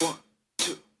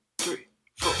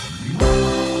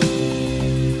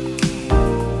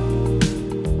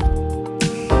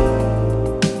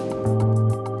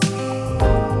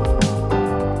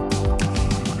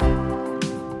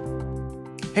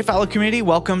Philo community,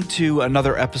 welcome to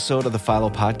another episode of the Philo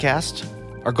podcast.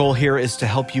 Our goal here is to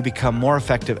help you become more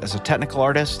effective as a technical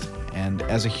artist and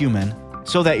as a human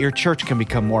so that your church can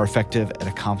become more effective at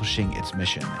accomplishing its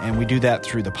mission. And we do that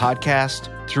through the podcast,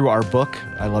 through our book,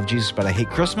 I Love Jesus, But I Hate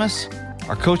Christmas,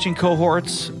 our coaching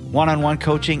cohorts, one-on-one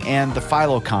coaching, and the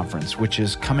Philo Conference, which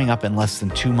is coming up in less than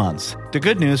 2 months. The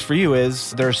good news for you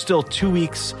is there are still 2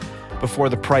 weeks before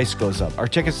the price goes up. Our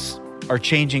tickets are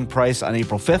changing price on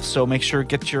April 5th, so make sure to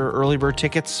get your early bird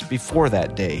tickets before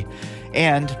that day.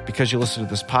 And because you listen to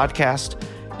this podcast,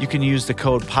 you can use the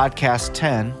code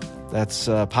PODCAST10, that's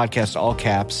podcast all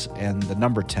caps and the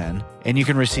number 10, and you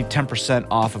can receive 10%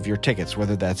 off of your tickets,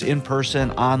 whether that's in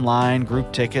person, online,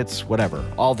 group tickets, whatever,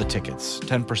 all the tickets,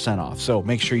 10% off. So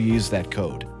make sure you use that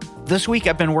code. This week,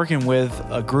 I've been working with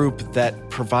a group that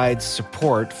provides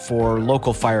support for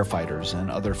local firefighters and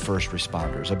other first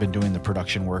responders. I've been doing the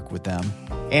production work with them,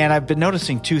 and I've been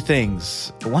noticing 2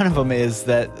 things. One of them is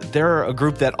that they're a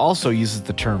group that also uses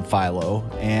the term Philo,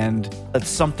 and that's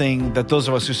something that those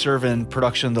of us who serve in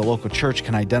production in the local church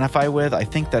can identify with. I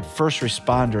think that first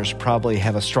responders probably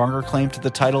have a stronger claim to the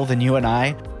title than you and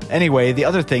I. Anyway, the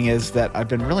other thing is that I've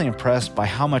been really impressed by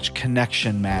how much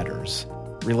connection matters.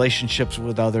 Relationships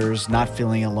with others, not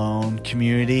feeling alone,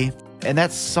 community. And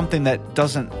that's something that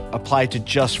doesn't apply to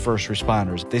just first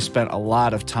responders. They spent a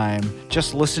lot of time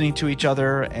just listening to each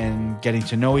other and getting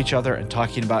to know each other and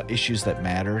talking about issues that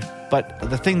mattered. But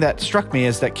the thing that struck me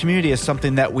is that community is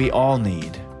something that we all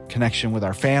need. Connection with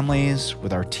our families,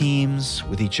 with our teams,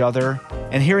 with each other.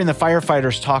 And hearing the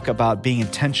firefighters talk about being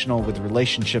intentional with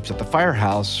relationships at the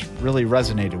firehouse really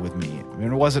resonated with me. I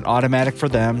mean, it wasn't automatic for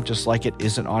them, just like it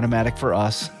isn't automatic for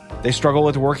us. They struggle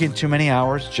with working too many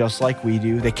hours, just like we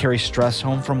do. They carry stress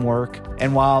home from work.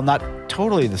 And while not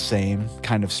totally the same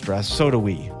kind of stress, so do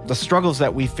we. The struggles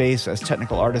that we face as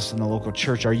technical artists in the local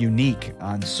church are unique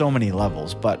on so many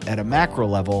levels, but at a macro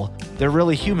level, they're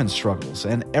really human struggles,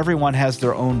 and everyone has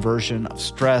their own version of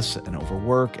stress and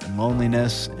overwork and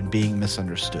loneliness and being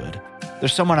misunderstood.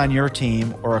 There's someone on your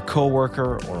team or a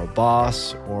coworker or a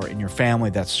boss or in your family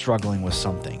that's struggling with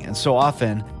something. And so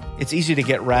often, it's easy to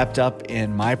get wrapped up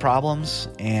in my problems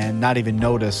and not even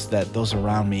notice that those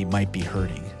around me might be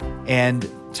hurting. And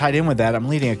tied in with that, I'm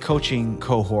leading a coaching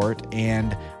cohort,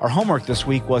 and our homework this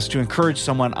week was to encourage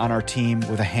someone on our team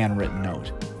with a handwritten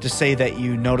note, to say that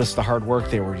you noticed the hard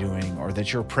work they were doing, or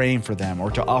that you're praying for them,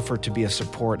 or to offer to be a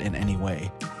support in any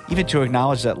way. Even to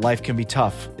acknowledge that life can be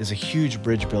tough is a huge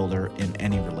bridge builder in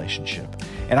any relationship.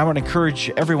 And I would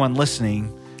encourage everyone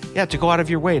listening, to go out of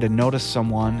your way to notice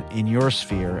someone in your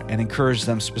sphere and encourage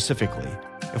them specifically.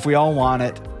 If we all want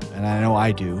it, and I know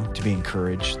I do, to be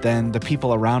encouraged, then the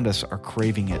people around us are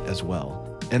craving it as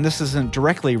well. And this isn't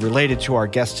directly related to our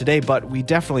guest today, but we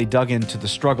definitely dug into the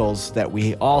struggles that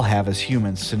we all have as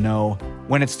humans to know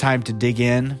when it's time to dig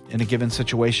in a given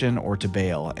situation or to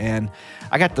bail. And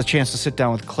I got the chance to sit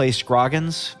down with Clay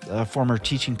Scroggins, a former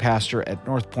teaching pastor at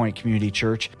North Point Community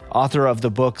Church, author of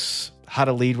the books How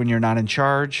to Lead When You're Not in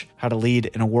Charge, How to Lead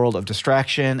in a World of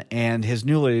Distraction, and his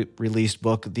newly released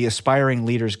book, The Aspiring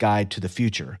Leader's Guide to the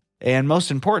Future. And most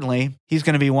importantly, he's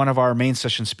going to be one of our main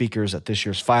session speakers at this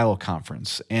year's Philo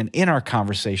Conference. And in our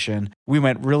conversation, we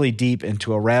went really deep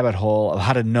into a rabbit hole of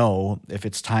how to know if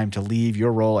it's time to leave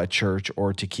your role at church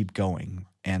or to keep going.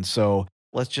 And so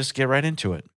let's just get right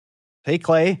into it. Hey,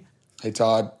 Clay. Hey,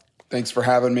 Todd. Thanks for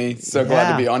having me. So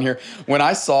glad to be on here. When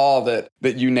I saw that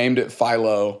you named it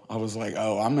Philo, I was like,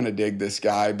 oh, I'm going to dig this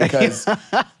guy because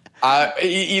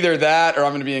either that or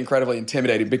I'm going to be incredibly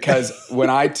intimidated because when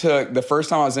the first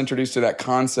time I was introduced to that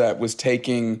concept was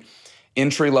taking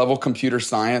entry-level computer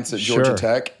science at Georgia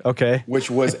Tech, which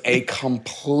was a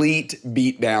complete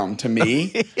beatdown to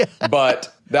me.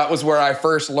 But that was where I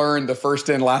first learned the first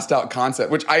in, last out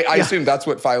concept, which I assume that's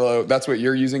what Philo, that's what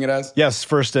you're using it as? Yes,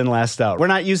 first in, last out. We're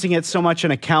not using it so much in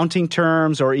accounting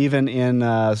terms or even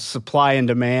in supply and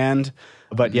demand,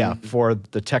 but for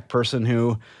the tech person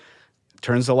who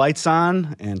turns the lights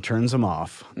on and turns them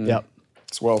off. Yep.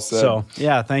 It's well said. So,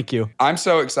 thank you. I'm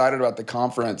so excited about the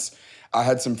conference. I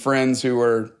had some friends who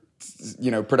were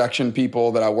production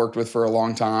people that I worked with for a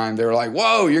long time. They were like,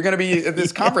 whoa, you're going to be at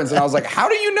this conference. And I was like, how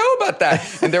do you know about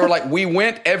that? And they were like, we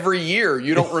went every year.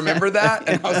 You don't remember that?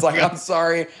 And I was like, I'm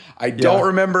sorry. I don't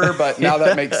remember, but now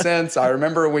that makes sense. I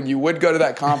remember when you would go to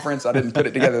that conference. I didn't put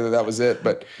it together that was it.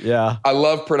 But I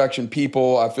love production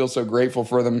people. I feel so grateful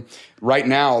for them. Right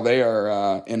now, they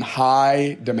are in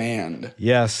high demand.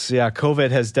 Yes. Yeah.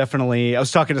 COVID has definitely... I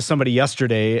was talking to somebody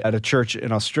yesterday at a church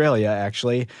in Australia,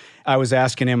 actually. I was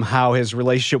asking him how his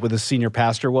relationship with the senior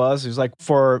pastor was. He was like,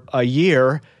 for a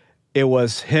year, it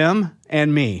was him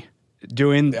and me.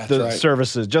 doing That's the right.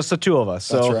 services, just the two of us.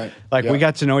 So That's right. like Yeah. we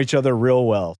got to know each other real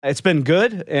well. It's been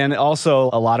good and also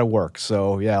a lot of work.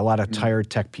 So yeah, a lot of tired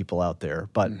tech people out there.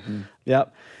 But yeah.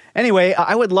 Anyway,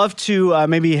 I would love to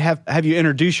maybe have you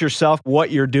introduce yourself,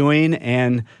 what you're doing,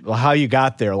 and how you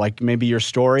got there, like maybe your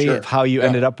story Sure. of how you Yeah.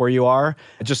 ended up where you are,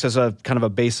 just as a kind of a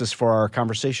basis for our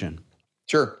conversation.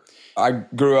 Sure. I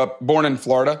born in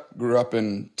Florida, grew up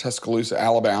in Tuscaloosa,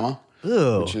 Alabama,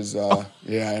 Ooh. which is,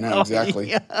 yeah, I know, exactly.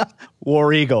 Yeah.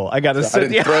 War Eagle. I got to I say,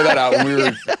 didn't throw that out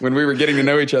when we were getting to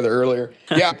know each other earlier.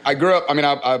 Yeah, I grew up,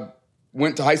 I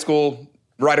went to high school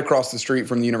right across the street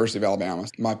from the University of Alabama.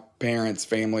 My parents,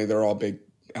 family, they're all big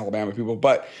Alabama people.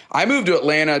 But I moved to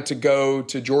Atlanta to go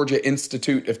to Georgia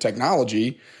Institute of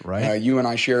Technology. Right. You and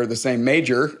I share the same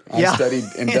major. I studied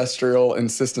industrial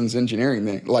and systems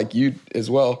engineering, like you as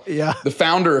well. Yeah. The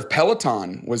founder of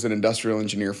Peloton was an industrial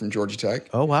engineer from Georgia Tech.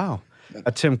 Oh, wow.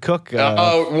 Tim Cook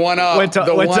One up. went to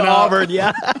Auburn.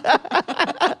 Yeah.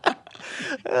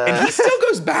 And he still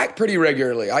goes back pretty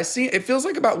regularly. It feels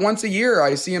like about once a year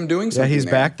I see him doing Yeah, something. he's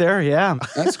back there. Yeah.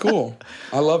 That's cool.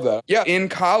 I love that. Yeah. In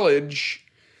college,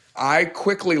 I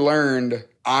quickly learned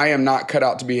I am not cut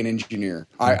out to be an engineer.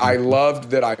 I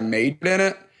loved that I majored in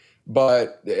it,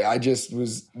 but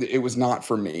it was not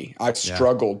for me. I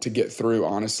struggled to get through,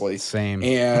 honestly. Same.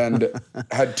 And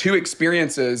had two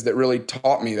experiences that really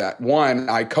taught me that. One,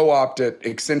 I co-opted at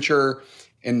Accenture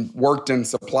and worked in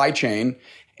supply chain.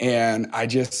 And I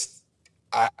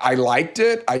liked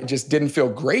it. I just didn't feel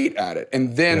great at it.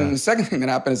 And then the second thing that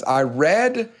happened is I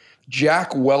read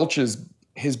Jack Welch's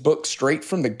his book, Straight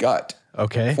from the Gut.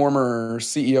 Okay. Former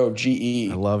CEO of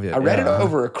GE. I love it. I read it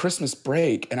over a Christmas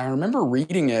break, and I remember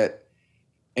reading it,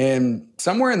 and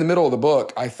somewhere in the middle of the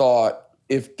book, I thought,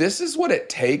 if this is what it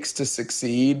takes to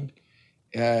succeed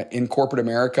in corporate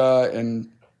America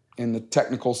and in the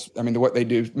technical, what they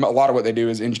do, a lot of what they do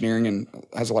is engineering and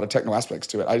has a lot of technical aspects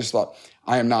to it. I just thought,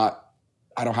 I don't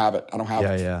have it. I don't have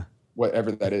it.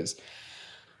 Whatever that is.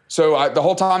 So the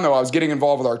whole time, though, I was getting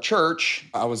involved with our church.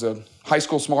 I was a high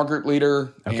school small group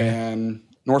leader in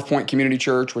North Point Community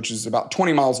Church, which is about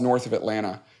 20 miles north of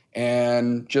Atlanta,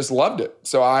 and just loved it.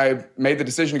 So I made the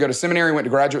decision to go to seminary, went to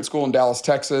graduate school in Dallas,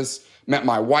 Texas, met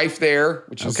my wife there,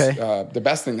 which is the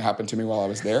best thing that happened to me while I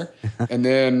was there, and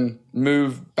then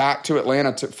moved back to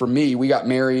Atlanta. For me, we got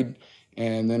married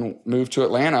and then moved to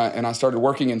Atlanta, and I started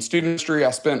working in student ministry.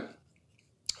 I spent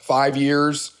 5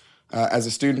 years as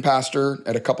a student pastor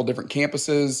at a couple different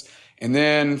campuses. And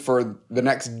then for the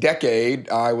next decade,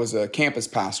 I was a campus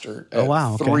pastor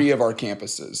at 3 of our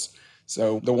campuses.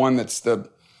 So the one that's the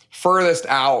furthest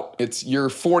out, you're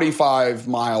 45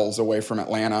 miles away from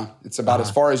Atlanta. It's about as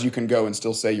far as you can go and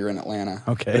still say you're in Atlanta.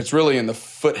 Okay. But it's really in the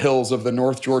foothills of the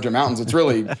North Georgia mountains.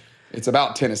 It's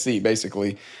about Tennessee,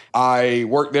 basically. I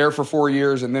worked there for 4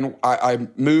 years, and then I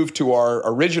moved to our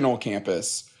original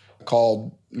campus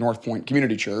called North Point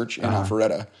Community Church in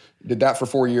Alpharetta. Did that for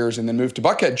 4 years, and then moved to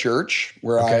Buckhead Church,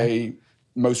 where I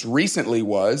most recently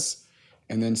was.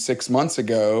 And then 6 months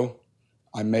ago,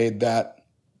 I made that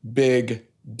big,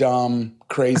 dumb,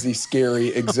 crazy, scary,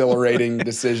 exhilarating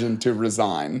decision to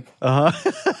resign.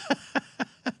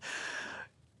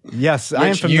 Yes, I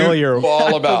am familiar.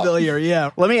 All about. Familiar,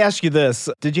 yeah. Let me ask you this.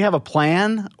 Did you have a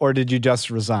plan or did you just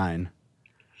resign?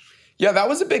 Yeah, that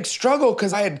was a big struggle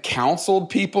because I had counseled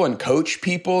people and coached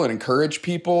people and encouraged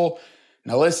people.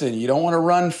 Now, listen, you don't want to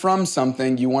run from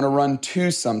something. You want to run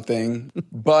to something.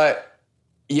 But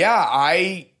yeah,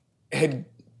 I had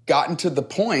gotten to the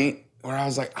point where I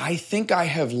was like, I think I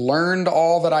have learned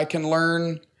all that I can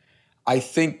learn. I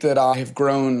think that I have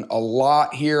grown a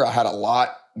lot here. I had a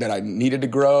lot that I needed to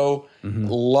grow.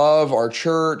 Love our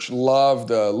church, love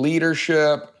the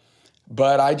leadership.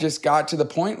 But I just got to the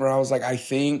point where I was like, I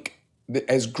think that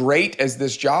as great as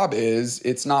this job is,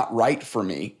 it's not right for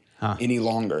me any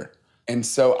longer. And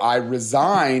so I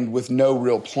resigned with no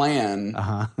real plan,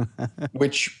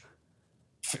 which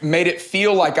made it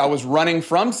feel like I was running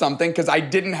from something because I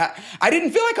didn't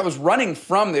feel like I was running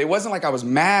from it. It wasn't like I was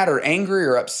mad or angry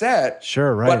or upset.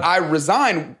 Sure, right. But I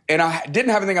resigned and I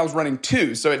didn't have anything I was running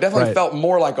to. So it definitely felt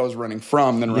more like I was running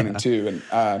from than running to.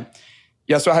 And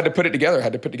so I had to put it together. I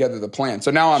had to put together the plan.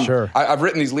 So now I've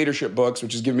written these leadership books,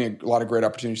 which has given me a lot of great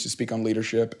opportunities to speak on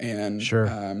leadership. And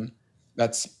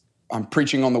I'm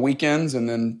preaching on the weekends and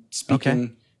then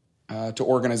speaking to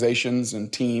organizations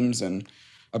and teams and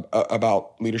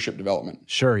about leadership development.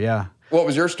 Sure, yeah. What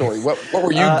was your story? What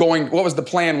were you what was the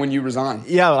plan when you resigned?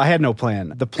 Yeah, I had no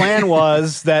plan. The plan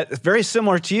was that, very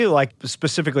similar to you, like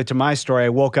specifically to my story, I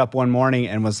woke up one morning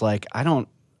and was like, I don't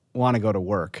want to go to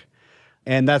work.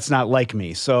 And that's not like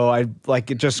me. So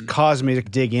it just caused me to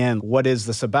dig in. What is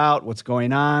this about? What's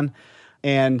going on?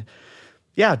 And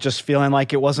yeah, just feeling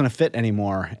like it wasn't a fit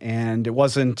anymore. And it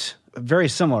wasn't very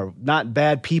similar. Not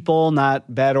bad people,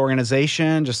 not bad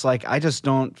organization. Just like, I just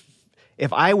don't,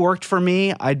 if I worked for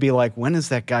me, I'd be like, when is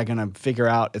that guy going to figure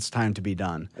out it's time to be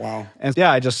done? Wow. And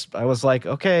yeah, I was like,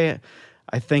 okay,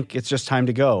 I think it's just time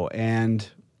to go. And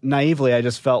naively, I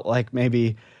just felt like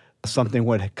maybe something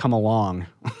would come along,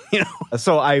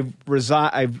 So I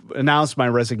announced my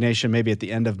resignation maybe at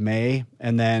the end of May,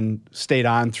 and then stayed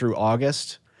on through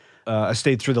August. I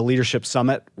stayed through the leadership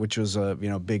summit, which was a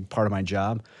big part of my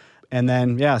job, and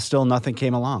then still nothing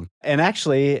came along. And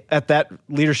actually, at that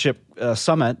leadership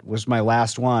summit was my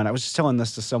last one. I was just telling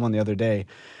this to someone the other day.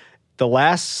 The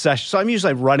last session, so I'm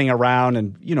usually running around,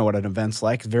 and you know what an event's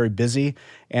like, it's very busy.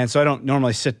 And so I don't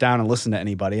normally sit down and listen to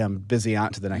anybody. I'm busy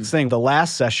on to the next thing. The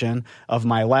last session of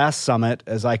my last summit,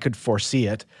 as I could foresee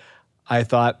it, I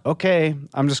thought, okay,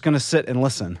 I'm just going to sit and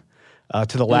listen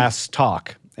to the last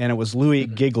talk. And it was Louis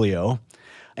Giglio,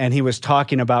 and he was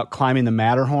talking about climbing the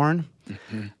Matterhorn.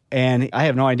 And I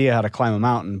have no idea how to climb a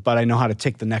mountain, but I know how to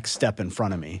take the next step in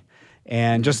front of me.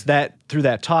 And just through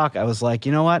that talk, I was like,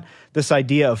 you know what? This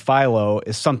idea of Philo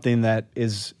is something that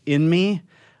is in me,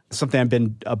 something I've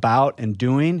been about and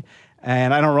doing.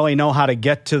 And I don't really know how to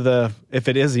get to if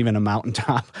it is even a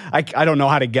mountaintop. I don't know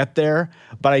how to get there,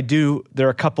 but I do. There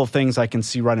are a couple of things I can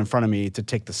see right in front of me to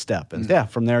take the step. And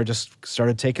from there, just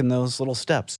started taking those little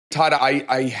steps. Todd,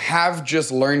 I have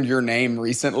just learned your name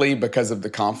recently because of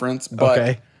the conference,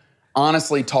 but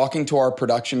honestly, talking to our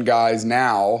production guys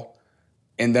now,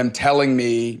 and them telling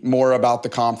me more about the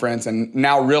conference, and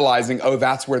now realizing,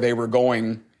 that's where they were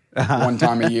going one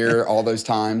time a year, all those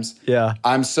times. Yeah.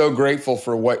 I'm so grateful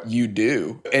for what you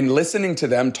do. And listening to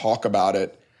them talk about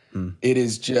it, it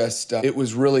is just, it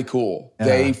was really cool. Yeah.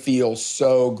 They feel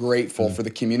so grateful for the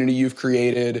community you've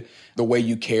created, the way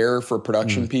you care for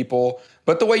production people,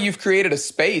 but the way you've created a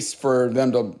space for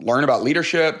them to learn about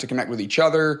leadership, to connect with each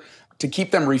other, to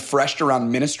keep them refreshed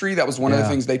around ministry. That was one of the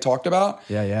things they talked about.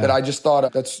 That I just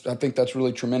thought I think that's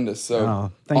really tremendous.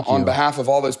 So on behalf of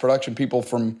all those production people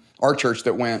from our church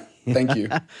that went, thank you.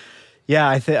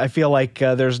 I feel like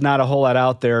there's not a whole lot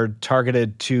out there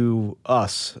targeted to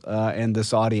us and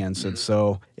this audience. And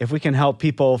so if we can help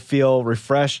people feel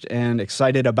refreshed and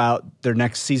excited about their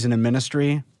next season in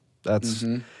ministry, that's,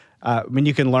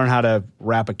 you can learn how to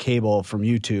wrap a cable from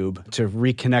YouTube to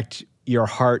reconnect your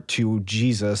heart to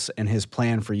Jesus and his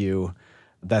plan for you.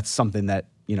 That's something that,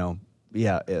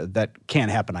 that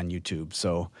can't happen on YouTube.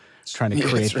 So trying to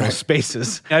create those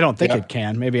spaces. I don't think it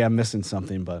can. Maybe I'm missing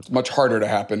something, but it's much harder to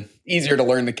happen. Easier to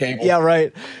learn the cable. Yeah,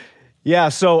 right. Yeah,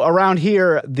 so around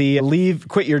here,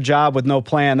 quit your job with no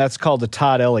plan, that's called the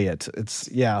Todd Elliott. It's,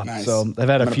 nice. So I've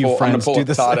had a few friends do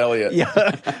this. Todd Elliott.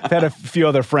 I've had a few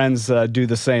other friends do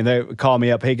the same. They call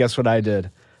me up, hey, guess what I did?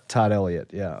 Todd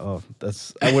Elliott, I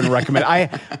wouldn't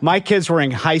recommend. My kids were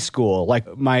in high school.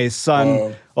 Like my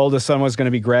oldest son was going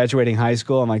to be graduating high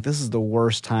school. I'm like, this is the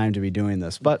worst time to be doing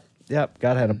this. But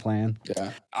God had a plan.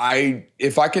 Yeah,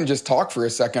 if I can just talk for a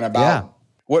second about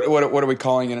what are we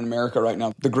calling it in America right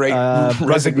now? The Great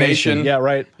Resignation. Yeah,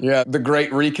 right. Yeah, the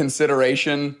Great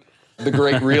Reconsideration. The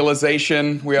Great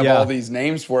Realization. We have all these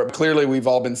names for it. Clearly, we've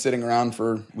all been sitting around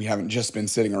we haven't just been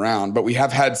sitting around, but we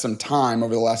have had some time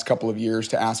over the last couple of years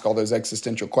to ask all those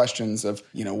existential questions of,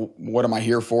 what am I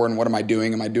here for and what am I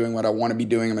doing? Am I doing what I want to be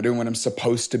doing? Am I doing what I'm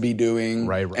supposed to be doing?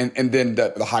 Right. And then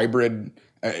the hybrid,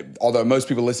 although most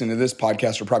people listening to this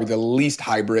podcast are probably the least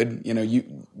hybrid,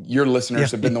 your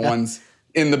listeners have been the ones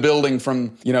in the building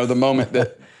from, the moment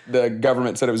that the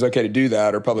government said it was okay to do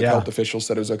that, or public health officials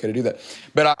said it was okay to do that.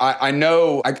 But I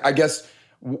know, I guess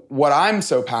what I'm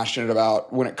so passionate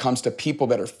about when it comes to people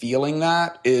that are feeling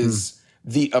that is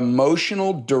the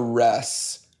emotional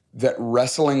duress that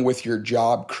wrestling with your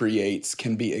job creates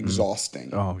can be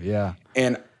exhausting. Oh, yeah.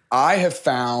 And I have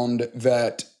found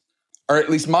that, or at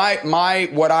least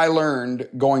what I learned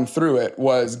going through it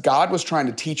was God was trying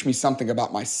to teach me something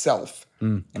about myself.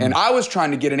 And I was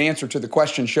trying to get an answer to the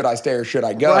question, should I stay or should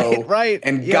I go? Right.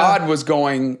 And God was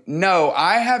going, no,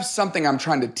 I have something I'm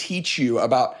trying to teach you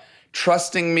about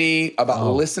trusting me,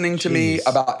 about listening to me,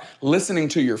 about listening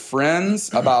to your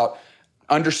friends, about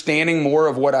understanding more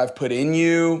of what I've put in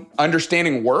you,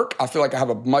 understanding work. I feel like I have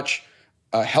a much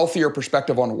healthier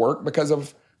perspective on work because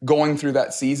of going through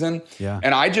that season. Yeah.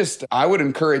 And I would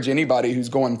encourage anybody who's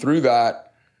going through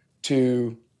that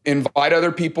to invite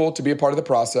other people to be a part of the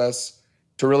process,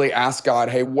 to really ask God,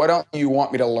 hey, what else do you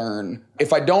want me to learn?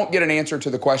 If I don't get an answer to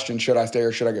the question, should I stay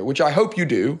or should I go? Which I hope you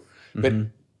do, but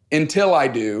until I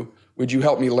do, Would you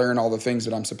help me learn all the things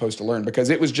that I'm supposed to learn?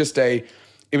 Because it was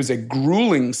a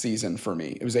grueling season for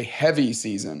me. It was a heavy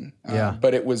season,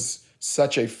 but it was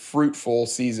such a fruitful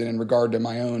season in regard to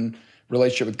my own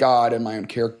relationship with God and my own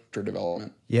character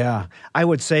development. Yeah. I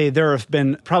would say there have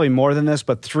been probably more than this,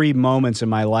 but 3 moments in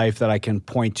my life that I can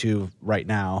point to right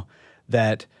now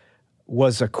that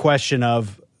was a question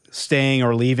of staying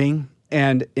or leaving.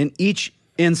 And in each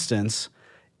instance,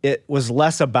 it was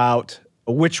less about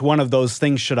which one of those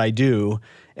things should I do,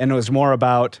 and it was more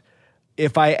about,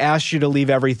 if I asked you to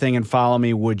leave everything and follow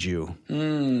me, would you?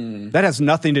 That has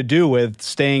nothing to do with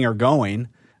staying or going.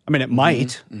 I mean, it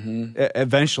might.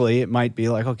 Eventually, it might be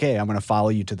like, okay, I'm going to follow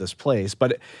you to this place.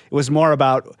 But it was more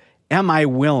about, am I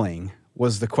willing,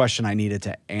 was the question I needed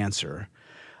to answer.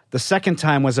 The second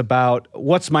time was about,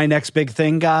 what's my next big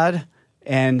thing, God?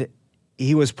 And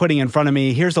he was putting in front of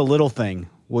me, here's a little thing.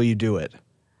 Will you do it?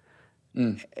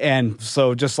 And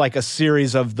so just like a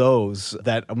series of those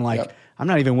that I'm like, I'm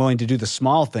not even willing to do the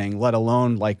small thing, let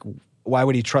alone like, why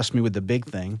would he trust me with the big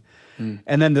thing?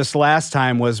 And then this last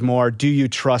time was more, do you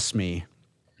trust me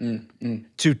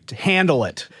to handle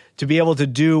it, to be able to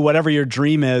do whatever your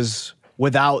dream is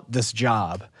without this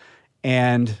job?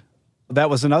 And that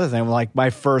was another thing. Like my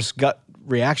first gut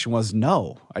reaction was,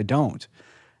 no, I don't.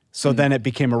 So then it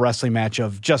became a wrestling match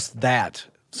of just that.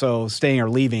 So staying or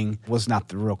leaving was not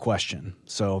the real question.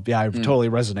 So yeah, I totally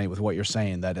resonate with what you're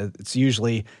saying, that it's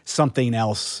usually something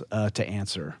else to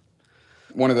answer.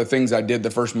 One of the things I did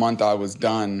the first month I was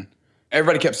done,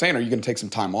 everybody kept saying, are you going to take some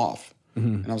time off?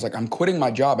 And I was like, I'm quitting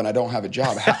my job and I don't have a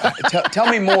job. Tell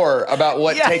me more about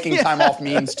what taking time off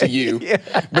means to you,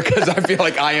 because I feel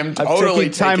like I am totally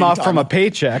taking time off from a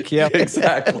paycheck. Yeah,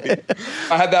 exactly.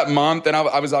 I had that month, and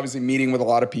I was obviously meeting with a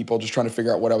lot of people, just trying to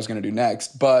figure out what I was going to do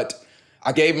next. But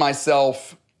I gave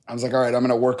myself, I was like, all right, I'm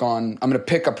going to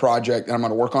pick a project and I'm going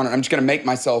to work on it. I'm just going to make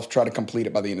myself try to complete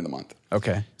it by the end of the month.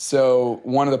 Okay. So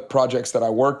one of the projects that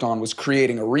I worked on was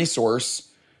creating a resource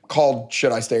called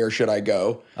Should I Stay or Should I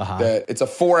Go? That it's a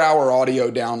 4-hour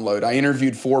audio download. I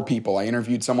interviewed 4 people. I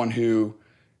interviewed someone who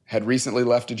had recently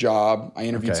left a job. I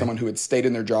interviewed someone who had stayed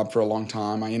in their job for a long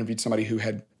time. I interviewed somebody who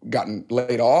had gotten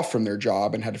laid off from their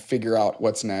job and had to figure out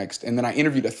what's next. And then I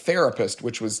interviewed a therapist,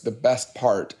 which was the best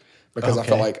part, because I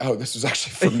felt like, oh, this was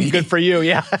actually for me. Good for you,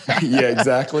 yeah. Yeah,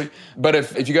 exactly. But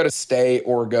if you go to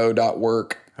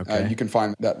stayorgo.work, you can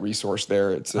find that resource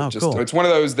there. It's cool. It's one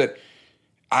of those that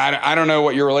I don't know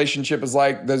what your relationship is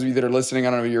like. Those of you that are listening,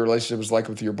 I don't know what your relationship is like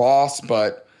with your boss,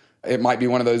 but it might be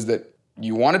one of those that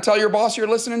you want to tell your boss you're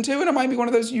listening to, and it might be one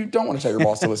of those you don't want to tell your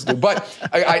boss to listen to. But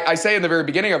I say in the very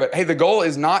beginning of it, hey, the goal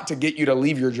is not to get you to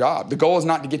leave your job. The goal is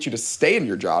not to get you to stay in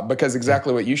your job, because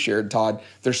exactly what you shared, Todd,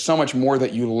 there's so much more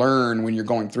that you learn when you're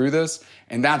going through this.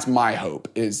 And that's my hope,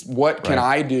 is what can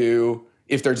I do,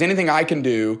 if there's anything I can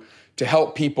do to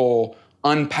help people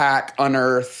unpack,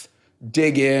 unearth,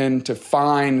 dig in, to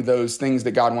find those things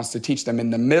that God wants to teach them in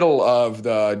the middle of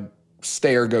the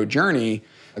stay or go journey.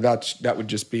 That would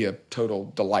just be a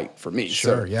total delight for me.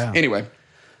 Sure, yeah. Anyway.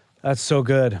 That's so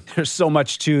good. There's so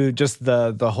much to just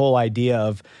the whole idea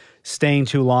of staying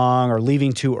too long or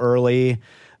leaving too early.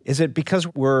 Is it because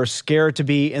we're scared to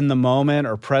be in the moment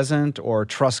or present or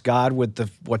trust God with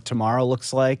what tomorrow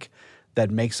looks like that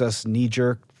makes us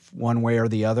knee-jerk one way or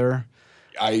the other?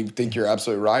 I think you're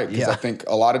absolutely right, because I think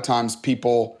a lot of times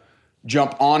people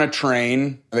jump on a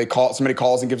train, somebody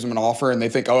calls and gives them an offer, and they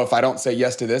think, oh, if I don't say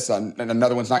yes to this,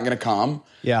 another one's not going to come.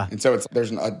 Yeah. And so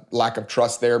there's a lack of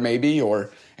trust there maybe,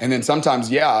 and then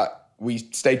sometimes, we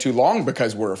stay too long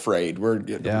because we're afraid.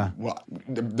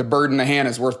 The bird in the hand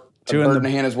is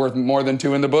worth more than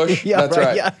 2 in the bush. Yeah, that's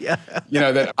right.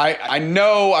 Yeah. That I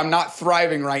know I'm not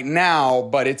thriving right now,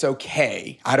 but it's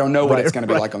okay. I don't know what it's going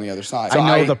to be like on the other side. So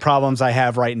I know the problems I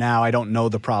have right now. I don't know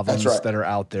the problems that are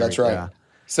out there. That's right. Yeah.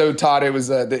 So Todd, it was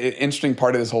the interesting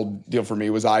part of this whole deal for me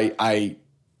was the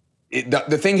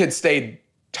thing had stayed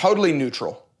totally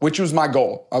neutral, which was my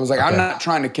goal. I was like, I'm not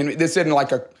trying to this isn't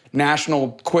like a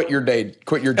national quit your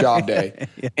job day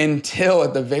until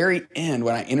at the very end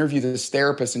when I interviewed this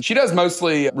therapist, and she does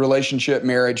mostly relationship,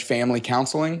 marriage, family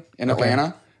counseling in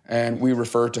Atlanta, and we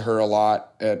refer to her a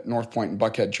lot at North Point and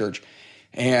Buckhead Church.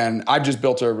 And I've just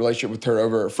built a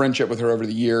friendship with her over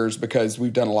the years, because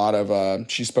we've done a lot of,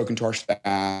 she's spoken to our staff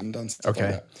and done stuff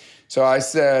like that. So I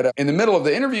said, in the middle of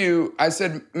the interview, I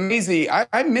said, Maisie,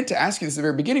 I meant to ask you this at the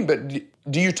very beginning, but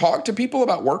do you talk to people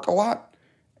about work a lot?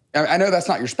 I know that's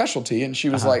not your specialty. And she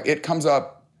was like, it comes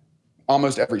up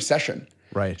almost every session.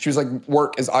 Right. She was like,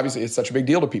 work is obviously, it's such a big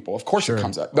deal to people. Of course it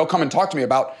comes up. They'll come and talk to me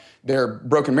about their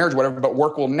broken marriage or whatever, but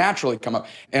work will naturally come up.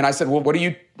 And I said, well,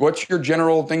 what's your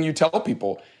general thing you tell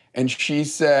people? And she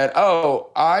said,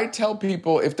 "Oh, I tell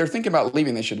people if they're thinking about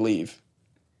leaving, they should leave."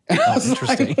 And I was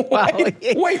interesting. like,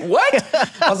 wait,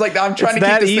 what? I was like, I'm trying to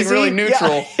keep this thing really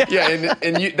neutral. Yeah,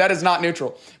 and that is not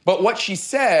neutral. But what she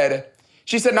said,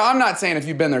 no, I'm not saying if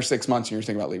you've been there 6 months and you're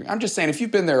thinking about leaving. I'm just saying if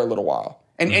you've been there a little while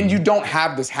and you don't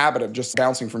have this habit of just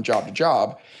bouncing from job to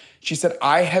job. She said,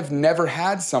 I have never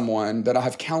had someone that I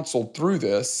have counseled through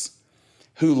this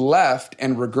who left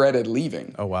and regretted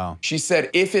leaving. Oh, wow. She said,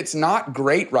 if it's not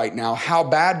great right now, how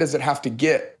bad does it have to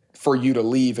get for you to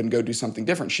leave and go do something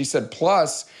different? She said,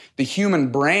 plus, the human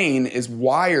brain is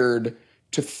wired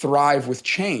to thrive with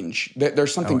change.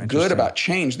 There's something good about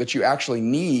change that you actually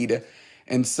need.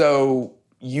 And so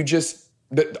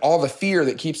all the fear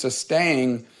that keeps us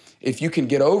staying, if you can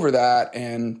get over that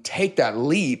and take that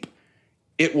leap,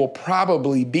 it will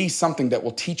probably be something that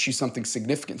will teach you something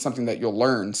significant, something that you'll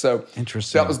learn. So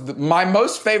that was my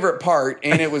most favorite part,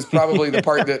 and it was probably the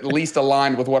part that least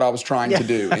aligned with what I was trying to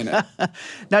do in it.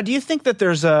 Now, do you think that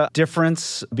there's a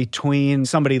difference between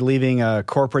somebody leaving a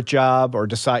corporate job or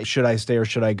decide, should I stay or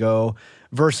should I go,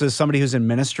 versus somebody who's in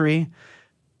ministry?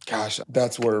 Gosh,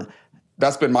 that's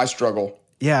been my struggle.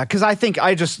 Yeah, because I think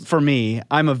for me,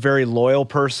 I'm a very loyal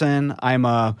person. I'm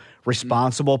a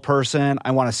responsible person.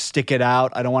 I want to stick it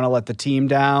out. I don't want to let the team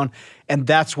down. And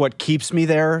that's what keeps me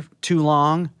there too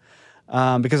long.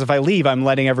 Because if I leave, I'm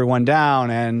letting everyone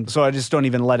down. And so I just don't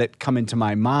even let it come into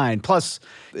my mind. Plus,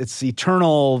 it's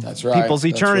eternal, people's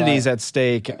eternities at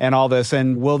stake and all this.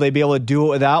 And will they be able to do it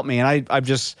without me? And I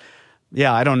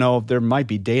don't know. There might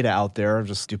be data out there.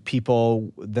 Just do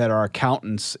people that are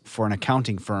accountants for an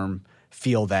accounting firm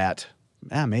feel that?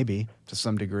 Yeah, maybe to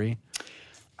some degree.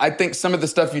 I think some of the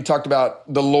stuff you talked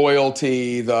about, the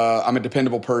loyalty, I'm a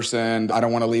dependable person, I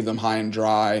don't want to leave them high and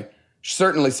dry.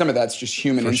 Certainly some of that's just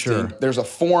human instinct. Sure. There's a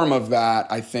form of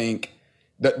that, I think,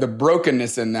 that the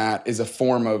brokenness in that is a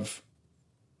form of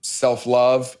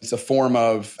self-love. It's a form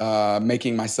of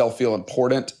making myself feel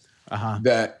important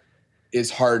that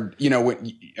is hard. You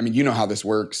know how this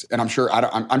works. And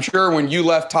I'm sure when you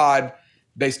left Todd,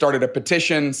 they started a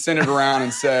petition, sent it around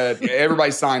and said,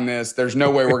 everybody sign this. There's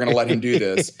no way we're going to let him do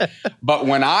this. But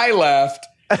when I left,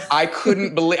 I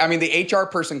couldn't believe, the HR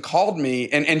person called me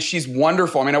and she's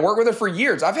wonderful. I worked with her for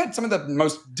years. I've had some of the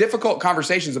most difficult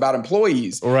conversations about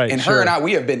employees. Right, and her and I,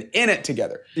 we have been in it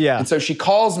together. Yeah. And so she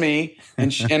calls me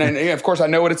and of course I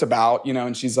know what it's about,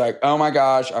 and she's like, oh my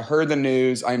gosh, I heard the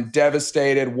news. I'm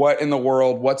devastated. What in the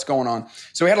world? What's going on?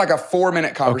 So we had like a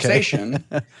 4-minute conversation.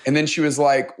 Okay. And then she was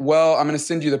like, well, I'm going to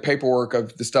send you the paperwork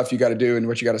of the stuff you got to do and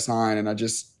what you got to sign. And I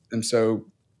just am so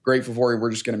grateful for you.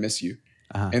 We're just going to miss you.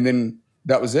 And then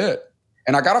that was it.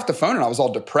 And I got off the phone and I was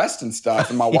all depressed and stuff.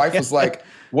 And my wife was like,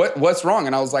 what's wrong?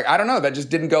 And I was like, I don't know. That just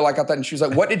didn't go like I thought. And she was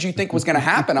like, what did you think was going to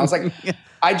happen? I was like,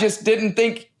 I just didn't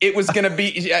think it was going to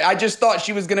be, I just thought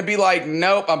she was going to be like,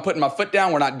 nope, I'm putting my foot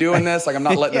down. We're not doing this. Like, I'm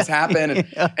not letting this happen.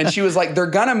 And she was like, they're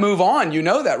going to move on. You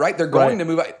know that, right? They're going to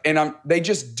move on. And they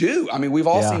just do. We've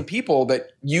all seen people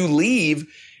that you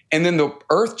leave and then the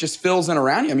earth just fills in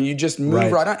around you. You just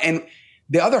move right on. And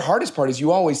the other hardest part is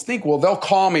you always think, well, they'll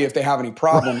call me if they have any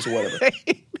problems or whatever.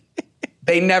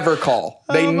 They never call.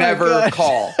 They never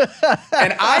call.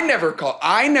 And I never call.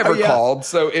 I never called.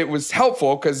 So it was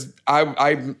helpful because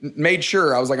I made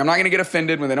sure. I was like, I'm not going to get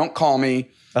offended when they don't call me.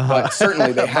 But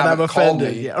certainly they haven't called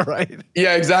me. Yeah, right.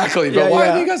 Yeah, exactly. But why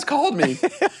have you guys called me?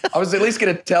 I was at least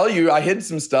going to tell you I hid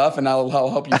some stuff and I'll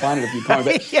help you find it if you call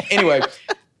me. But anyway,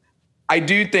 I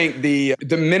do think the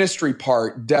ministry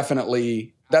part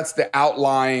definitely, that's the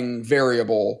outlying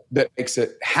variable that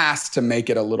has to make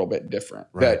it a little bit different.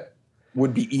 Right. That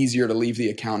would be easier to leave the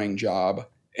accounting job.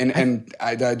 And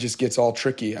that just gets all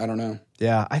tricky. I don't know.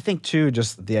 Yeah, I think too,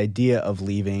 just the idea of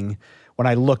leaving, when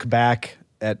I look back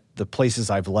at the places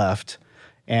I've left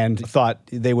and thought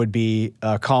they would be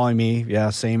calling me,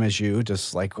 same as you,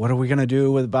 just like, what are we going to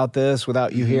do about this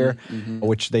without you here,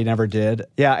 which they never did.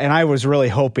 Yeah, and I was really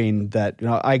hoping that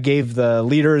I gave the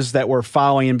leaders that were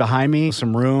following in behind me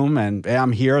some room, and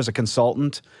I'm here as a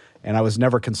consultant, and I was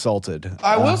never consulted.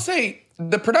 I will say,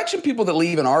 the production people that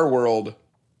leave in our world,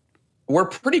 we're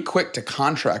pretty quick to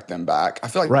contract them back. I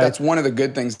feel like that's one of the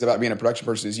good things about being a production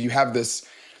person is you have this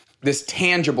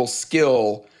tangible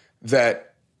skill that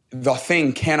the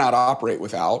thing cannot operate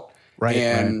without. Right.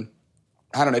 And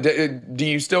I don't know, do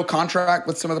you still contract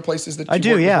with some of the places that you I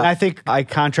do, work yeah. with? I think I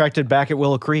contracted back at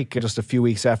Willow Creek just a few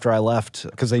weeks after I left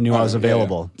because they knew I was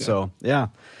available. Yeah. So, yeah.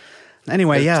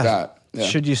 Anyway,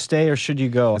 should you stay or should you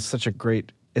go? It's such a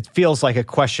great, it feels like a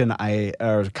question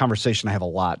or a conversation I have a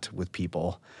lot with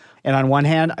people. And on one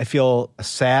hand, I feel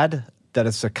sad that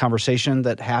it's a conversation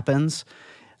that happens.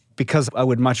 because I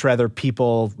would much rather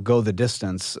people go the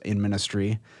distance in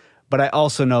ministry. But I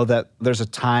also know that there's a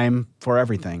time for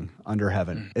everything under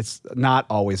heaven. It's not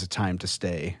always a time to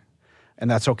stay,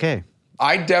 and that's okay.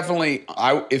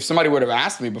 If somebody would have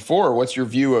asked me before, what's your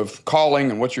view of calling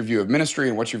and what's your view of ministry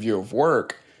and what's your view of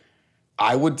work,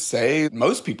 I would say,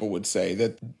 most people would say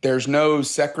that there's no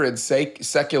sacred,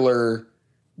 secular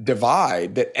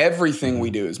divide, that everything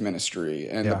we do is ministry.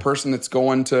 And the person that's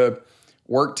going to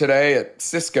work today at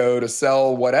Cisco to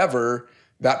sell whatever,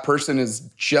 that person is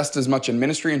just as much in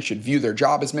ministry and should view their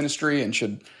job as ministry and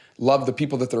should love the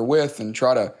people that they're with and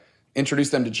try to introduce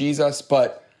them to Jesus.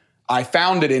 But I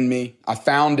found it in me. I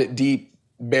found it deep,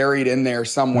 buried in there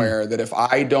somewhere, that if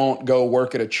I don't go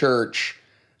work at a church,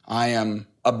 I am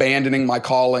abandoning my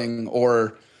calling,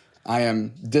 or I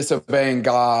am disobeying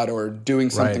God, or doing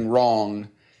something wrong,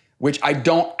 which I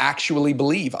don't actually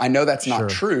believe. I know that's not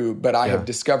true, but I have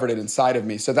discovered it inside of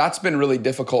me. So that's been really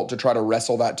difficult to try to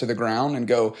wrestle that to the ground and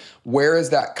go, where is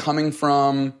that coming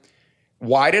from?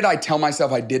 Why did I tell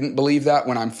myself I didn't believe that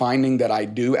when I'm finding that I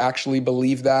do actually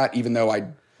believe that, even though I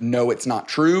know it's not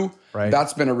true? Right.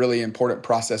 That's been a really important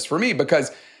process for me,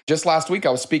 because just last week I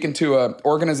was speaking to an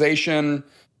organization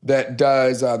that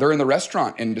does, they're in the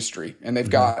restaurant industry, and they've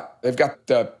got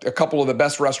a couple of the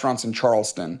best restaurants in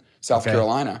Charleston, South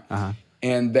Carolina.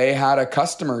 And they had a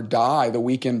customer die the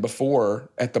weekend before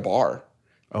at the bar.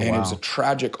 It was a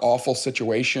tragic, awful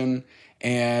situation.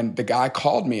 And the guy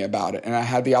called me about it, and I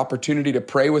had the opportunity to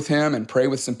pray with him and pray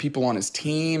with some people on his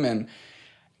team. And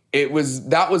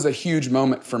that was a huge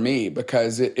moment for me,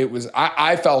 because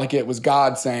I felt like it was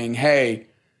God saying, hey,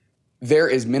 there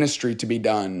is ministry to be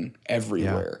done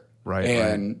everywhere.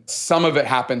 And some of it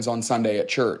happens on Sunday at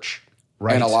church.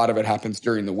 And a lot of it happens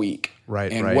during the week.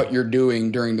 And what you're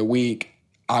doing during the week,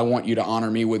 I want you to honor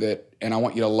me with it, and I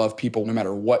want you to love people no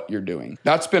matter what you're doing.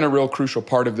 That's been a real crucial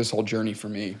part of this whole journey for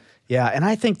me. Yeah, and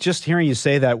I think just hearing you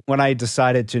say that, when I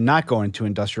decided to not go into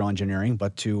industrial engineering,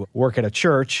 but to work at a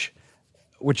church,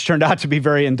 which turned out to be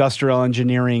very industrial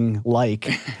engineering-like.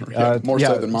 More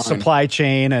so than mine. Supply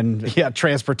chain and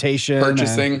transportation.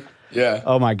 Purchasing.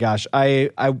 Oh my gosh. I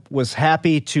was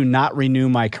happy to not renew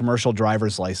my commercial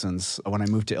driver's license when I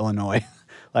moved to Illinois.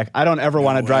 Like, I don't ever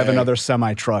want to drive another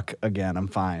semi-truck again. I'm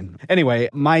fine. Anyway,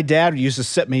 my dad used to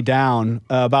sit me down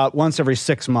about once every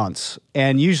 6 months.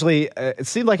 And usually, it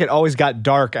seemed like it always got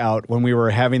dark out when we were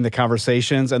having the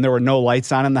conversations, and there were no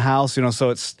lights on in the house,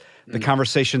 so the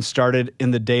conversation started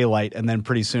in the daylight, and then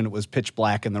pretty soon it was pitch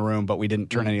black in the room, but we didn't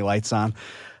turn any lights on.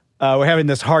 We're having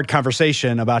this hard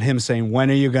conversation about him saying,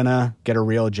 when are you going to get a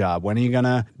real job? When are you going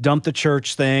to dump the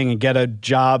church thing and get a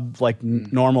job like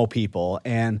normal people?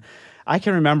 And I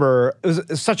can remember it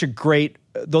was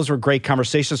those were great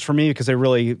conversations for me, because they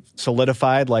really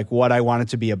solidified like what I wanted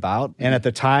to be about. And at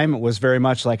the time, it was very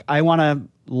much like, I want to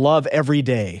love every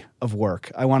day of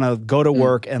work. I want to go to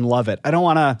work and love it. I don't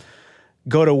want to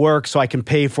go to work so I can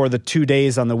pay for the 2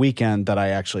 days on the weekend that I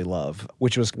actually love,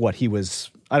 which was what he was.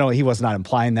 He was not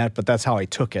implying that, but that's how I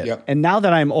took it. Yep. And now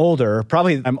that I'm older,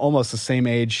 probably I'm almost the same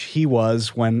age he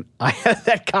was when I had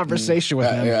that conversation with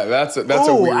him. Yeah, that's a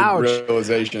weird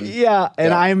realization. Yeah,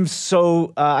 and I'm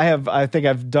so, I think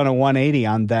I've done a 180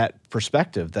 on that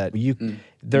perspective, that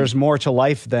there's more to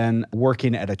life than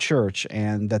working at a church,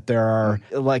 and that there are,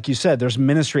 like you said, there's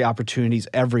ministry opportunities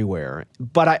everywhere.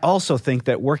 But I also think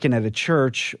that working at a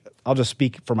church, I'll just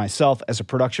speak for myself as a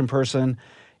production person,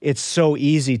 it's so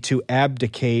easy to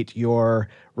abdicate your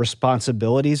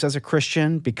responsibilities as a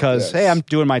Christian, because, hey, I'm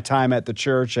doing my time at the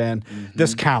church and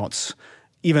this counts.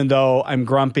 Even though I'm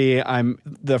grumpy,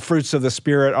 the fruits of the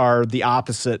Spirit are the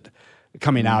opposite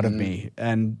coming out of me.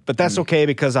 But that's okay,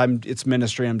 because it's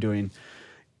ministry, I'm doing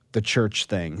the church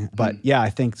thing. But I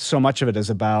think so much of it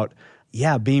is about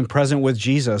being present with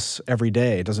Jesus every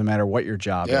day. It doesn't matter what your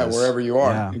job is. Yeah, wherever you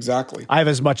are. Exactly. I have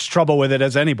as much trouble with it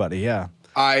as anybody,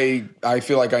 I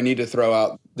feel like I need to throw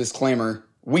out disclaimer.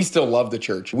 We still love the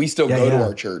church. We still go to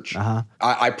our church.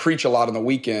 I preach a lot on the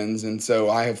weekends, and so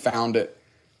I have found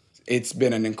it's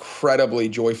been an incredibly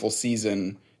joyful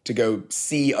season to go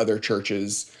see other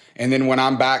churches. And then when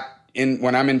I'm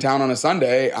in town on a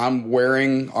Sunday, I'm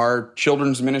wearing our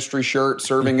children's ministry shirt,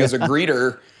 serving as a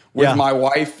greeter with my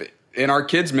wife in our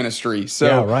kids' ministry.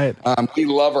 So we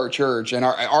love our church, and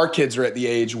our kids are at the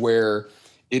age where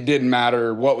it didn't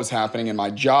matter what was happening in my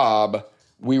job.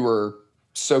 We were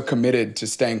so committed to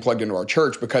staying plugged into our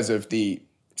church because of the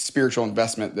spiritual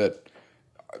investment that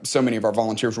so many of our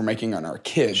volunteers were making on our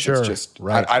kids. Sure. It's just,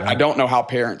 I don't know how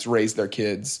parents raise their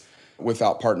kids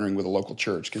without partnering with a local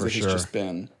church, because it's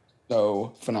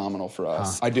so phenomenal for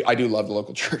us. I do love the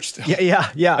local church still.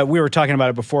 Yeah. We were talking about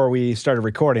it before we started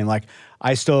recording. Like,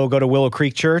 I still go to Willow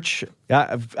Creek Church.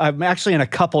 I'm actually in a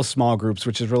couple small groups,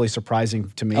 which is really surprising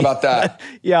to me. How about that?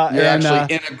 Yeah. You're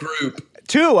actually in a group.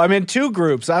 I'm in 2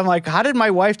 groups. I'm like, how did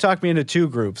my wife talk me into 2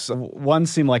 groups? One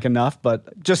seemed like enough, but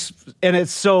and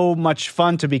it's so much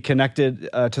fun to be connected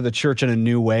to the church in a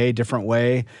new way, different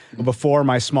way. Before,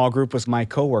 my small group was my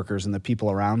coworkers and the people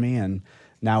around me, and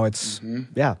now it's,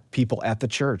 people at the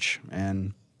church.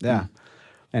 And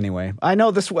anyway, I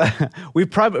know this, we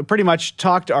pretty much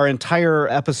talked our entire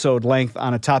episode length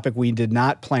on a topic we did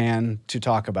not plan to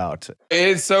talk about.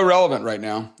 It's so relevant right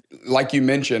now. Like you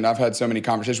mentioned, I've had so many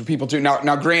conversations with people too.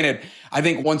 Now, granted, I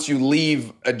think once you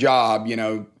leave a job,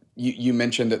 you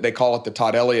mentioned that they call it the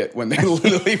Todd Elliott when they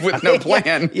leave with no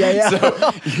plan. Yeah.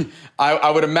 So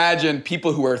I would imagine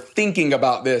people who are thinking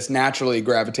about this naturally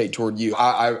gravitate toward you.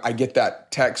 I get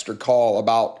that text or call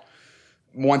about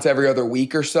once every other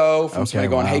week or so from somebody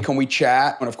going, hey, can we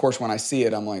chat? And of course, when I see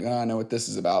it, I'm like, I know what this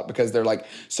is about, because they're like,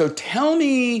 so tell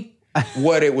me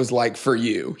what it was like for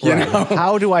you. You know?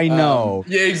 How do I know?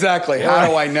 Yeah, exactly. How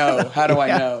do I know? How do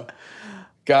I know?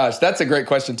 Gosh, that's a great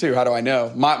question too. How do I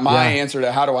know? My answer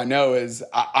to how do I know is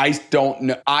I don't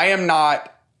know.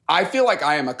 I feel like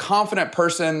I am a confident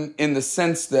person in the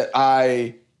sense that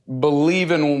I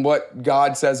believe in what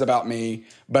God says about me,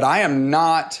 but I am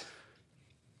not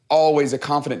always a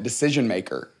confident decision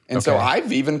maker. And so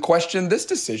I've even questioned this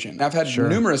decision. I've had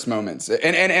numerous moments,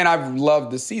 and I've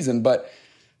loved this season, but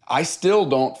I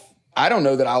still I don't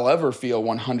know that I'll ever feel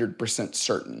 100%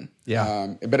 certain.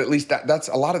 Yeah. But at least that's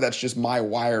a lot of that's just my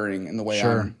wiring and the way